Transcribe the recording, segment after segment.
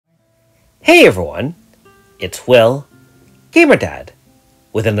Hey everyone, it's Will, Gamer Dad,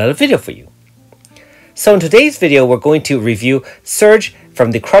 with another video for you. So in today's video, we're going to review Serge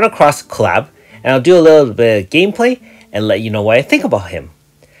from the Chrono collab, and I'll do a little bit of gameplay and let you know what I think about him.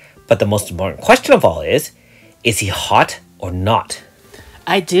 But the most important question of all is he hot or not?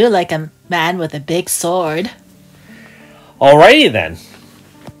 I do like a man with a big sword. Alrighty then.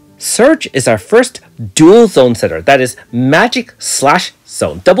 Serge is our first dual zone setter, that is magic slash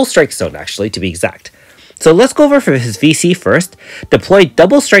zone, double strike zone actually to be exact. So let's go over for his VC first. Deploy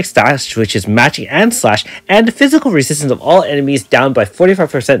double strike slash, which is magic and slash, and physical resistance of all enemies down by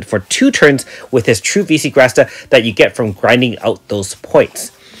 45% for 2 turns with his true VC Grasta that you get from grinding out those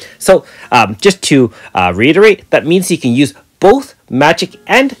points. So just to reiterate, that means you can use both magic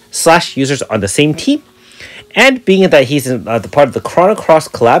and slash users on the same team. And being that he's in the part of the Chrono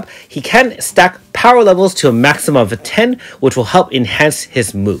collab, he can stack power levels to a maximum of 10, which will help enhance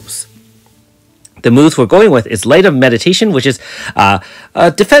his moves. The moves we're going with is Light of Meditation, which is a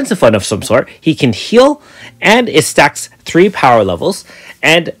defensive one of some sort. He can heal, and it stacks 3 power levels.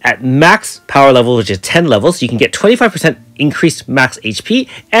 And at max power level, which is 10 levels, you can get 25% increased max HP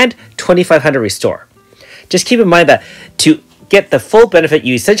and 2500 restore. Just keep in mind that to get the full benefit,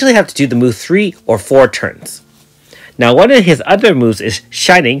 you essentially have to do the move 3 or 4 turns. Now, one of his other moves is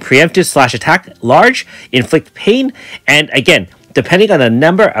Shining, preemptive slash attack, large, inflict pain, and again, depending on the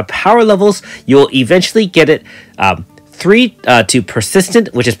number of power levels, you will eventually get it 3 to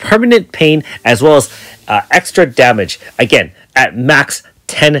persistent, which is permanent pain, as well as extra damage, again, at max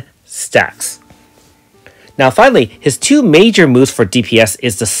 10 stacks. Now finally, his 2 major moves for DPS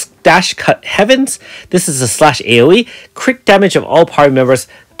is the Dash Cut Heavens. This is a slash AoE, crit damage of all party members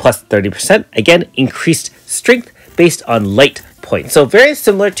plus 30%. Again, increased strength based on light points. So very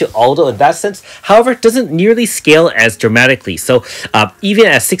similar to Aldo in that sense. However, it doesn't nearly scale as dramatically. So even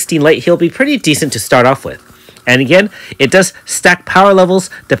at 16 light, he'll be pretty decent to start off with. And again, it does stack power levels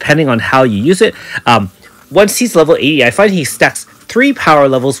depending on how you use it. Once he's level 80, I find he stacks 3 power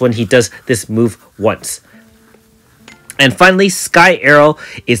levels when he does this move once. And finally, Sky Arrow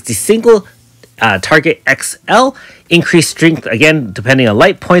is the single target XL, increased strength, again, depending on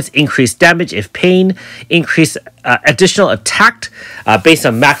light points, increased damage if pain, increased additional attack based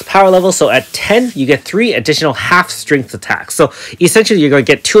on max power level. So at 10, you get 3 additional half strength attacks. So essentially, you're going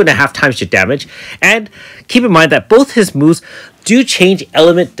to get 2.5 times your damage. And keep in mind that both his moves do change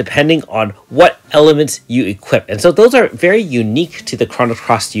element depending on what elements you equip. And so those are very unique to the Chrono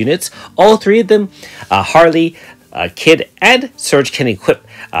Cross units. All 3 of them, Harley, Kid, and Serge can equip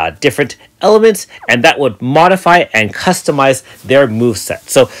different elements, and that would modify and customize their moveset.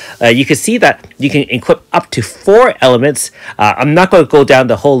 So you can see that you can equip up to 4 elements. I'm not going to go down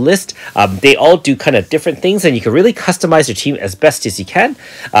the whole list. They all do kind of different things, and you can really customize your team as best as you can.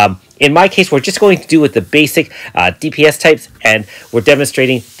 In my case, we're just going to do with the basic DPS types, and we're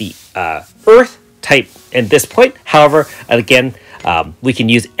demonstrating the Earth type at this point. However, again, we can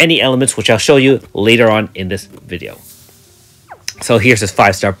use any elements, which I'll show you later on in this video. So here's his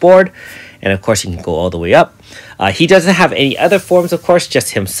 5-star board, and of course you can go all the way up. He doesn't have any other forms, of course,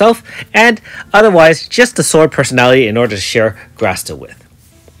 just himself, and otherwise just the sword personality in order to share Grasta with.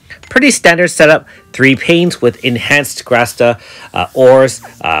 Pretty standard setup, 3 pains with enhanced Grasta ores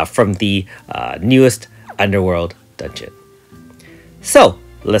from the newest Underworld dungeon. So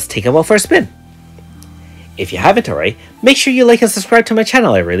let's take him out for a spin. If you haven't already, make sure you like and subscribe to my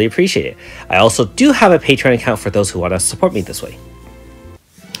channel. I really appreciate it. I also do have a Patreon account for those who want to support me this way.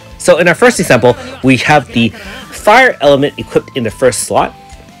 So in our first example, we have the fire element equipped in the first slot.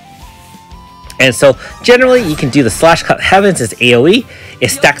 And so generally you can do the Slash Cut Heavens as AoE. It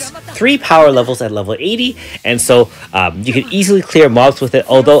stacks 3 power levels at level 80. And so you can easily clear mobs with it.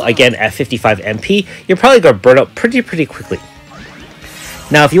 Although again, at 55 MP, you're probably going to burn out pretty quickly.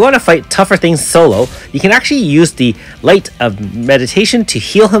 Now, if you want to fight tougher things solo, you can actually use the Light of Meditation to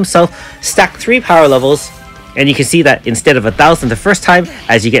heal himself, stack 3 power levels, and you can see that instead of 1000 the first time,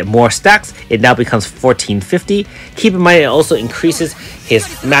 as you get more stacks, it now becomes 1450. Keep in mind, it also increases his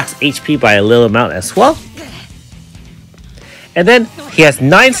max HP by a little amount as well. And then he has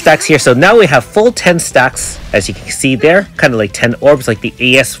 9 stacks here, so now we have full 10 stacks, as you can see there, kind of like 10 orbs like the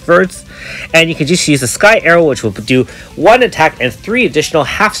AS verts. And you can just use the Sky Arrow, which will do 1 attack and 3 additional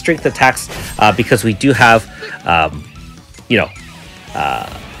half strength attacks because we do have,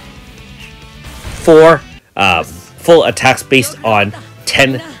 4 full attacks based on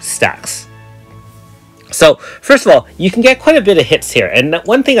 10 stacks. So, first of all, you can get quite a bit of hits here. And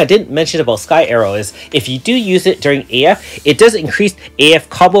one thing I didn't mention about Sky Arrow is if you do use it during AF, it does increase AF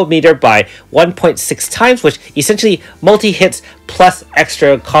combo meter by 1.6 times, which essentially multi-hits plus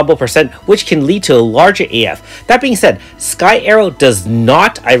extra combo percent, which can lead to a larger AF. That being said, Sky Arrow does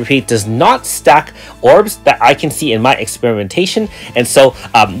not, I repeat, does not stack orbs that I can see in my experimentation. And so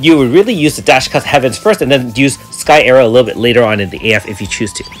you would really use the Dash Cut Heavens first and then use Sky Arrow a little bit later on in the AF if you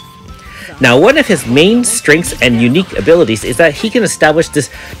choose to. Now, one of his main strengths and unique abilities is that he can establish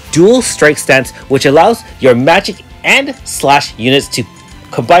this dual strike stance, which allows your magic and slash units to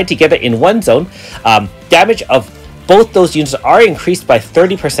combine together in one zone. Damage of both those units are increased by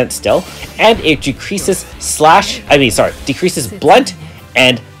 30% still, and it decreases decreases blunt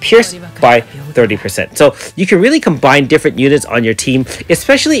and pierce by 30%. So you can really combine different units on your team,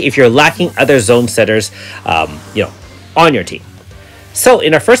 especially if you're lacking other zone setters, on your team. So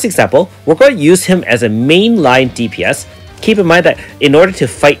in our first example, we're going to use him as a mainline DPS. Keep in mind that in order to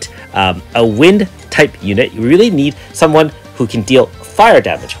fight a wind type unit, you really need someone who can deal fire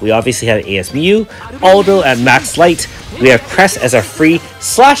damage. We obviously have ASMU, Aldo at max light. We have Crest as our free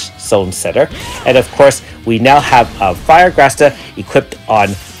slash zone setter. And of course, we now have Fire Grasta equipped on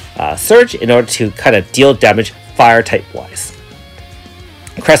Serge in order to kind of deal damage fire type wise.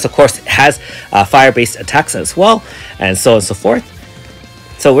 Crest, of course, has fire-based attacks as well, and so on and so forth.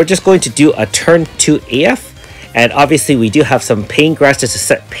 So we're just going to do a turn 2 AF, and obviously we do have some Pain Grasta to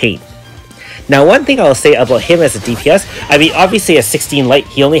set Pain. Now, one thing I'll say about him as a DPS, I mean, obviously at 16 light,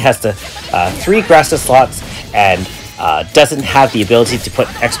 he only has the 3 Grasta slots and doesn't have the ability to put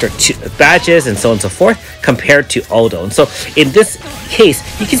extra badges and so on and so forth compared to Aldo. And so in this case,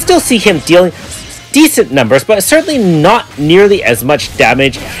 you can still see him dealing decent numbers, but certainly not nearly as much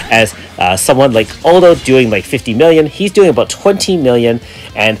damage as someone like Aldo doing like 50 million. He's doing about 20 million,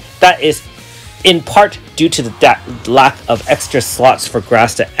 and that is in part due to the lack of extra slots for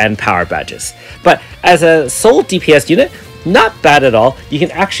Grasta and power badges. But as a sole DPS unit, not bad at all. You can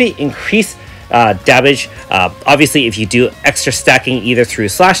actually increase damage, obviously if you do extra stacking either through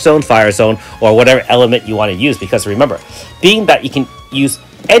slash zone, fire zone, or whatever element you want to use, because remember, being that you can use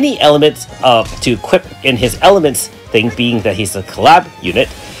any elements to equip in his elements thing, being that he's a collab unit,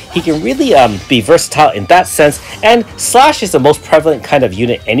 he can really be versatile in that sense, and slash is the most prevalent kind of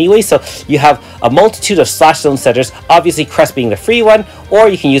unit anyway, so you have a multitude of slash zone setters, obviously Crest being the free one, or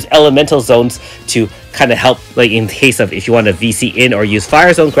you can use elemental zones to kind of help, like in the case of if you want to VC in or use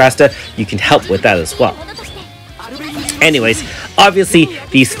fire zone Grasta, you can help with that as well. Anyways, obviously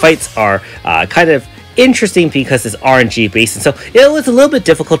these fights are kind of interesting because it's RNG based, and so it was a little bit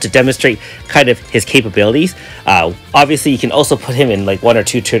difficult to demonstrate kind of his capabilities. Obviously you can also put him in like 1 or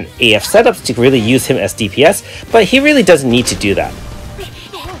 2 turn AF setups to really use him as DPS, but he really doesn't need to do that.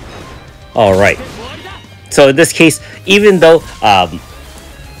 Alright, so in this case, even though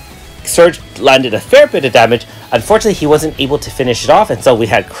Serge landed a fair bit of damage, unfortunately he wasn't able to finish it off, and so we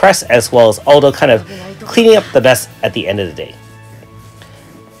had Crest as well as Aldo kind of cleaning up the mess at the end of the day.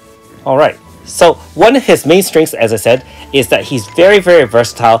 Alright, so one of his main strengths, as I said, is that he's very, very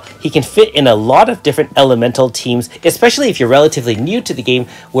versatile. He can fit in a lot of different elemental teams, especially if you're relatively new to the game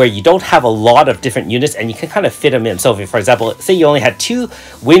where you don't have a lot of different units and you can kind of fit them in. So if, for example, say you only had 2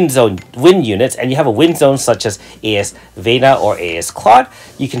 wind units and you have a wind zone such as AS Vena or AS Claude,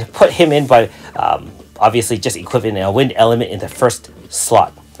 you can put him in by obviously just equipping a wind element in the first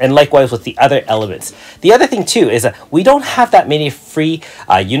slot. And likewise with the other elements. The other thing too is that we don't have that many free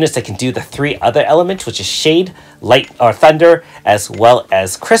units that can do the 3 other elements, which is Shade, Light or Thunder, as well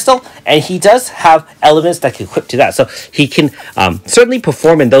as Crystal. And he does have elements that can equip to that. So he can certainly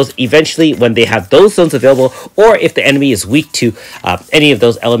perform in those eventually when they have those zones available, or if the enemy is weak to any of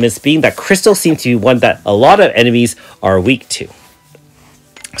those elements, being that Crystal seems to be one that a lot of enemies are weak to.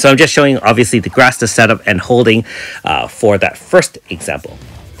 So I'm just showing obviously the Grasta setup and holding for that first example.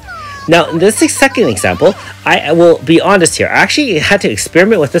 Now, in this second example, I will be honest here. I actually had to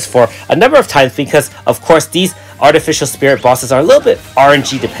experiment with this for a number of times because, of course, these artificial spirit bosses are a little bit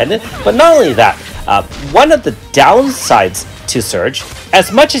RNG dependent. But not only that, one of the downsides to Serge,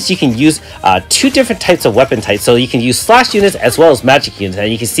 as much as you can use 2 different types of weapon types, so you can use slash units as well as magic units.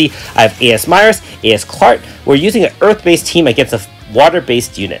 And you can see I have AS Myers, AS Clark. We're using an earth-based team against a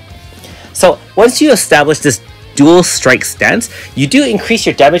water-based unit. So once you establish this dual strike stance, you do increase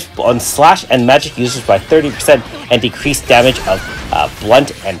your damage on slash and magic users by 30% and decrease damage of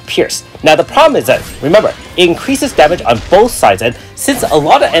blunt and pierce. Now the problem is that, remember, it increases damage on both sides, and since a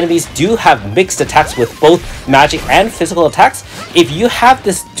lot of enemies do have mixed attacks with both magic and physical attacks, if you have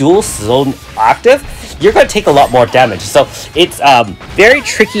this dual zone active, you're going to take a lot more damage. So it's very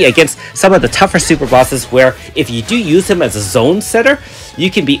tricky against some of the tougher super bosses where if you do use him as a zone setter, you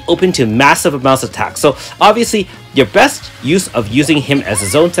can be open to massive amounts of attack. So obviously, your best use of using him as a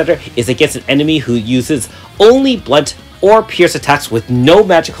zone setter is against an enemy who uses only blunt or pierce attacks with no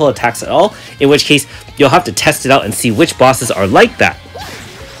magical attacks at all, in which case you'll have to test it out and see which bosses are like that.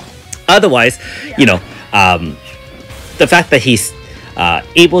 Otherwise, you know, the fact that he's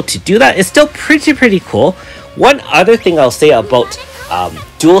able to do that is still pretty cool. One other thing I'll say about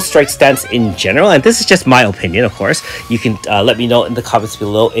dual strike stance in general, and this is just my opinion, of course, you can let me know in the comments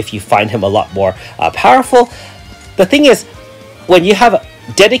below if you find him a lot more powerful. The thing is, when you have a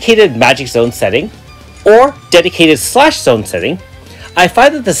dedicated magic zone setting or dedicated slash zone setting, I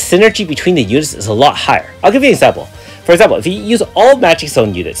find that the synergy between the units is a lot higher. I'll give you an example. For example, if you use all magic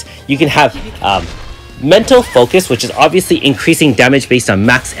zone units, you can have mental focus, which is obviously increasing damage based on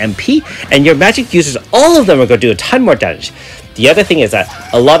max MP, and your magic users, all of them are going to do a ton more damage. The other thing is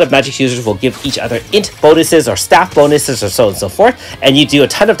that a lot of magic users will give each other int bonuses or staff bonuses or so on and so forth, and you do a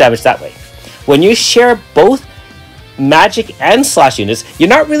ton of damage that way. When you share both magic and slash units, you're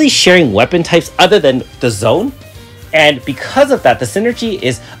not really sharing weapon types other than the zone, and because of that, the synergy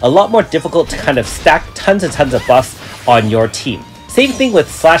is a lot more difficult to kind of stack tons and tons of buffs on your team. Same thing with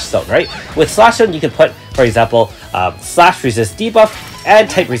slash zone, right? With slash zone, you can put, for example, slash resist debuff and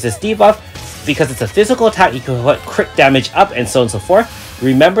type resist debuff. Because it's a physical attack, you can put crit damage up and so on and so forth.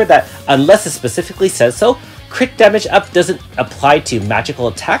 Remember that unless it specifically says so, crit damage up doesn't apply to magical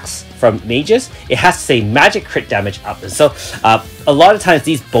attacks from mages. It has to say magic crit damage up. And so a lot of times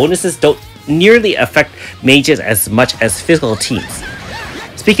these bonuses don't nearly affect mages as much as physical teams.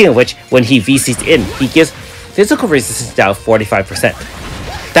 Speaking of which, when he VCs in, he gives physical resistance down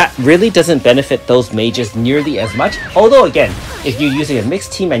 45%. That really doesn't benefit those mages nearly as much. Although again, if you're using a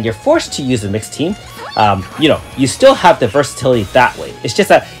mixed team and you're forced to use a mixed team, you know, you still have the versatility that way. It's just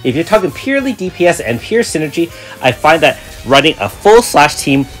that if you're talking purely DPS and pure synergy, I find that running a full slash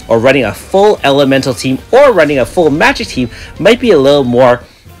team or running a full elemental team or running a full magic team might be a little more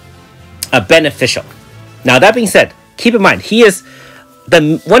beneficial. Now that being said, keep in mind, he is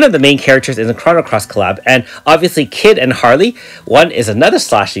one of the main characters in the Chrono Cross collab, and obviously Kid and Harley, one is another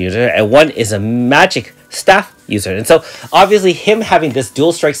slash user and one is a magic staff user, and so obviously him having this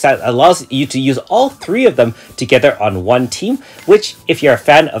dual strike stat allows you to use all three of them together on one team, which if you're a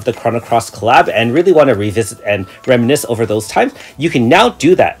fan of the Chrono Cross collab and really want to revisit and reminisce over those times, you can now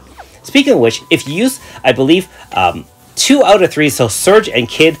do that. Speaking of which, if you use, I believe, 2 out of 3, so Serge and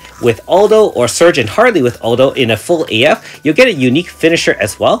Kid with Aldo or Serge and Harley with Aldo in a full AF, you'll get a unique finisher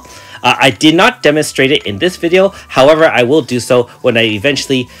as well. I did not demonstrate it in this video, however I will do so when I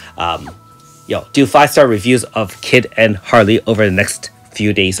eventually do 5-star reviews of Kid and Harley over the next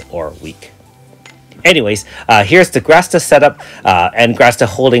few days or week. Anyways, here's the Grasta setup and Grasta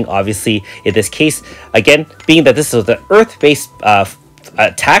holding, obviously in this case, again, being that this is the earth-based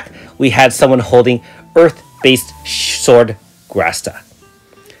attack, we had someone holding earth-based sword Grasta.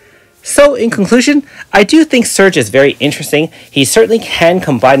 So in conclusion, I do think Serge is very interesting. He certainly can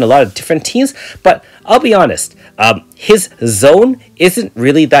combine a lot of different teams, but I'll be honest, his zone isn't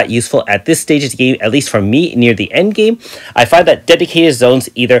really that useful at this stage of the game, at least for me near the end game. I find that dedicated zones,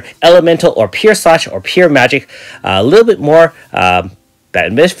 either elemental or pure slash or pure magic, a little bit more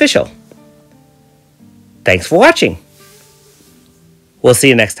beneficial. Thanks for watching. We'll see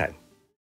you next time.